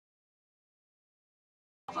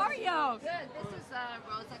are you? Good. This is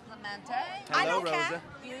Rosa Clemente. Hello, Rosa.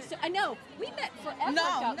 So, I know. We met forever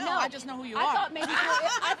No, ago. no, I just know who you I are. thought maybe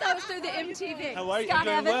I thought it was through the MTV. How are you? Scott I'm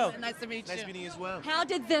doing Evans. well. Nice to meet you. Nice meeting you as well. How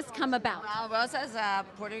did this come about? Well, Rosa is a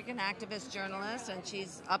Puerto Rican activist journalist, and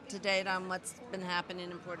she's up to date on what's been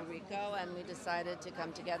happening in Puerto Rico, and we decided to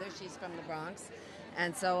come together. She's from the Bronx,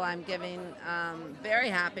 and so I'm very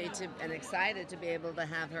happy to and excited to be able to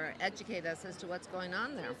have her educate us as to what's going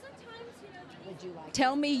on there. Would you like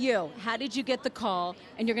Tell me how did you get the call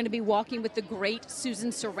and you're going to be walking with the great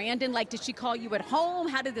Susan Sarandon? Like, did she call you at home?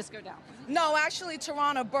 How did this go down? No, actually,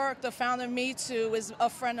 Tarana Burke, the founder of Me Too, is a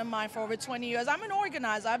friend of mine for over 20 years. I'm an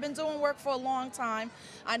organizer. I've been doing work for a long time.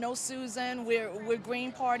 I know Susan. We're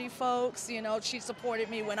Green Party folks. You know, she supported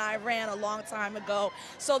me when I ran a long time ago.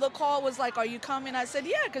 So the call was like, are you coming? I said,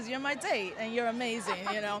 yeah, because you're my date and you're amazing,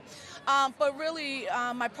 you know. But really,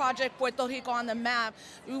 my project, Puerto Rico on the Map,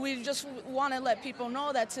 we just want to let people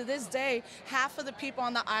know that to this day, half of the people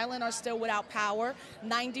on the island are still without power,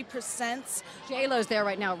 90%. J-Lo's there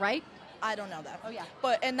right now, right? I don't know that. Oh, yeah.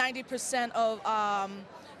 And 90% of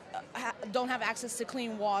don't have access to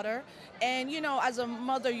clean water. And, you know, as a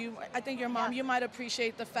mother, I think your mom, you might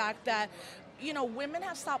appreciate the fact that, you know, women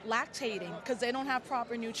have stopped lactating because they don't have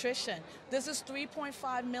proper nutrition. This is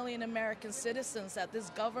 3.5 million American citizens that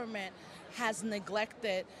this government has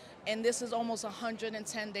neglected, and this is almost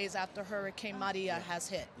 110 days after Hurricane Maria has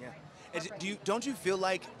hit. Yeah. Don't you feel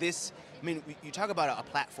like this, I mean, you talk about a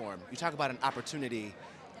platform, you talk about an opportunity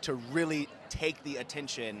to really take the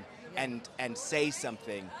attention and say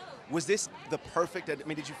something. Was this the perfect, I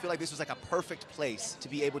mean, did you feel like this was like a perfect place to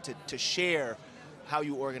be able to share how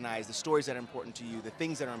you organize, the stories that are important to you, the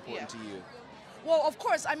things that are important to you? Well, of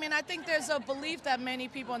course. I mean, I think there's a belief that many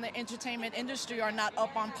people in the entertainment industry are not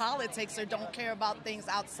up on politics or don't care about things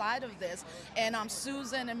outside of this. And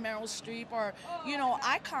Susan and Meryl Streep are, you know,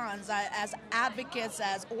 icons as advocates,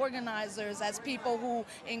 as organizers, as people who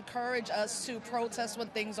encourage us to protest when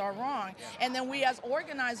things are wrong. And then we as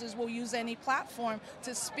organizers will use any platform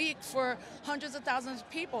to speak for hundreds of thousands of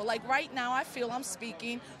people. Like right now, I feel I'm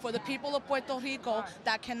speaking for the people of Puerto Rico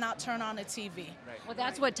that cannot turn on a TV. Well,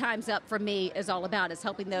 that's what Time's Up for me is all about, is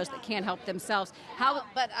helping those that can't help themselves.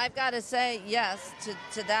 But I've got to say yes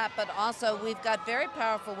to that, but also we've got very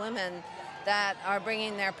powerful women that are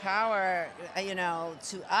bringing their power, you know,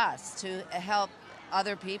 to us to help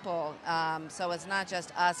other people. So it's not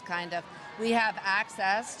just us kind of, we have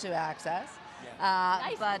access to access.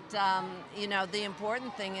 But, you know, the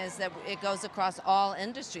important thing is that it goes across all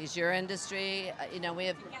industries. Your industry, you know, we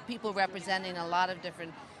have people representing a lot of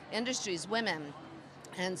different industries, women.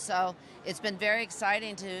 And so it's been very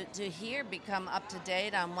exciting to hear become up to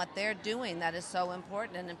date on what they're doing. That is so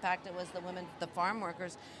important. And in fact, it was the women, the farm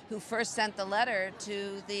workers, who first sent the letter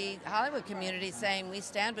to the Hollywood community saying, we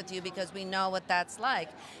stand with you because we know what that's like.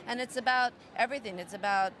 And it's about everything. It's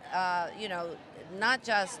about, you know, not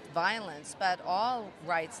just violence, but all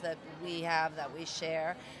rights that we have, that we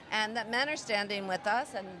share, and that men are standing with us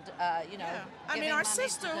and, you know. Yeah. I mean, our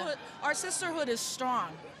sisterhood is strong.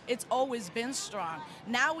 It's always been strong.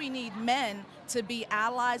 Now we need men to be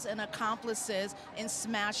allies and accomplices in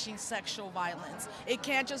smashing sexual violence. It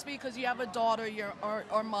can't just be because you have a daughter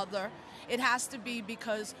or mother. It has to be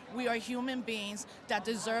because we are human beings that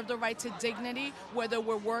deserve the right to dignity, whether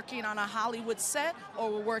we're working on a Hollywood set or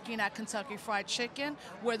we're working at Kentucky Fried Chicken,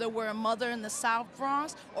 whether we're a mother in the South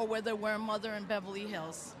Bronx or whether we're a mother in Beverly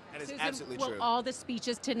Hills. That is Susan, absolutely true. will all the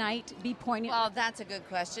speeches tonight be pointed? Well, that's a good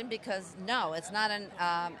question because no, it's not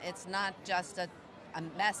it's not just a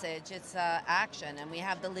message, it's action. And we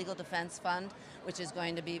have the Legal Defense Fund, which is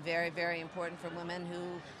going to be very, very important for women who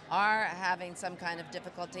are having some kind of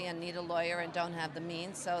difficulty and need a lawyer and don't have the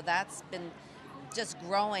means. So that's been just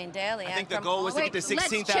growing daily. I think the goal was to get to Wait, let's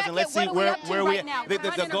 16,000. Let's check see it. What are we where up to we right now? the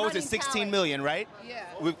We're goal is running at 16 tally. million, right?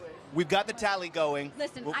 Yeah. We've got the tally going.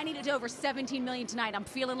 Listen, I need to do over 17 million tonight. I'm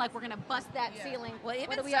feeling like we're going to bust that ceiling. Well, even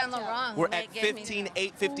what are we Saint up to? Laurent, We're who at gave me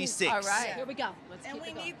 15,856. All right. Here we go. Let's And keep we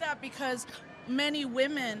it going. need that because many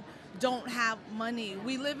women don't have money.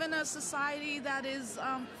 We live in a society that is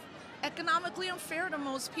economically unfair to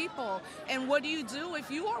most people. And what do you do if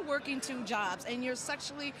you are working 2 jobs and you're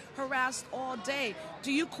sexually harassed all day?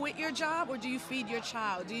 Do you quit your job or do you feed your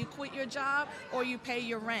child? Do you quit your job or you pay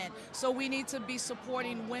your rent? So we need to be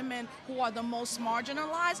supporting women who are the most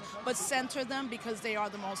marginalized, but center them because they are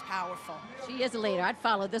the most powerful. She is a leader. I'd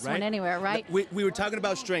follow this one anywhere, right? We were talking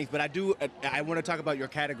about strength, but I want to talk about your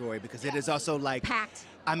category because it is also like Packed.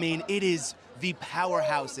 I mean, it is the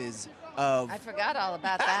powerhouses of. I forgot all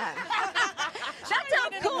about that. That's how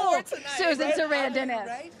cool Susan Sarandon is.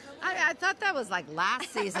 Right? Come I thought that was like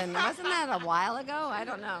last season. Wasn't that a while ago? I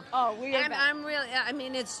don't know. Oh, we are. I'm really. I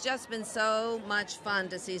mean, it's just been so much fun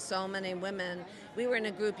to see so many women. We were in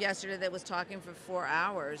a group yesterday that was talking for 4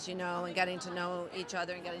 hours, you know, and getting to know each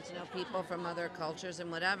other and getting to know people from other cultures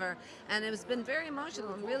and whatever. And it's been very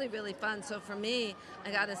emotional and really, really fun. So for me,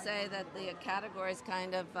 I got to say that the category is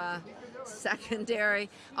kind of secondary,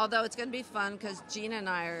 although it's going to be fun because Gina and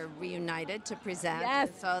I are reunited to present. Yes.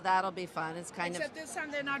 So that'll be fun. It's kind Except this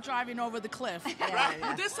time they're not driving over the cliff.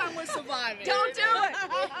 Yeah. This time we're surviving. Don't do it.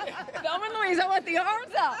 Thelma and Louise, I want the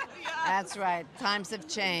arms up. That's right. Times have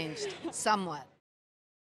changed somewhat.